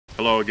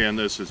Hello again,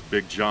 this is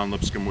Big John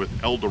Lipscomb with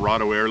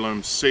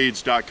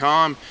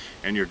ElDoradoHeirloomSeeds.com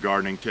and your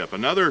gardening tip.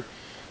 Another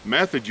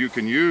method you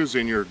can use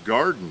in your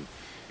garden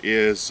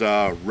is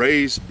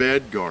raised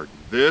bed garden.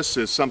 This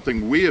is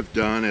something we have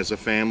done as a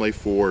family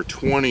for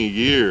 20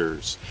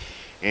 years.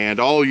 And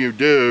all you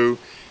do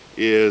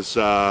is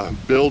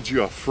build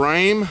you a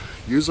frame,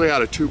 usually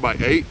out of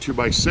 2x8,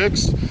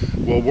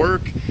 2x6 will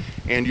work,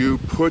 and you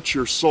put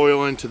your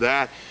soil into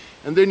that,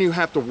 and then you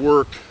have to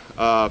work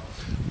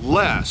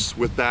less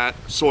with that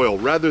soil.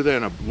 Rather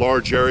than a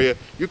large area,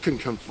 you can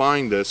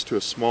confine this to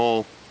a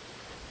small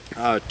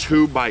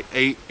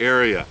 2x8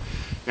 area.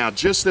 Now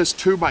just this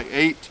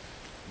 2x8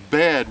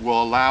 bed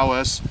will allow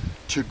us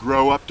to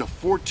grow up to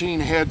 14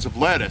 heads of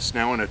lettuce.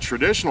 Now in a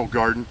traditional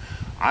garden,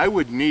 I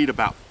would need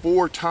about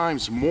 4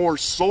 times more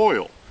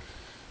soil.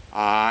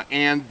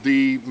 And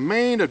the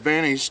main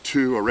advantage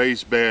to a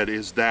raised bed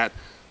is that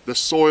the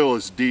soil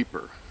is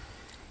deeper.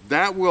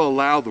 That will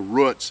allow the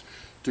roots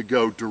to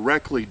go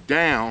directly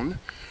down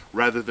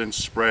rather than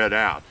spread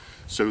out.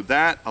 So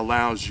that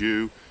allows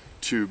you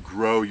to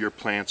grow your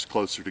plants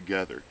closer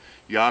together.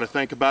 You ought to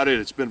think about it.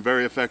 It's been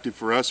very effective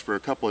for us for a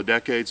couple of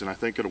decades, and I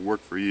think it'll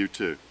work for you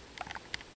too.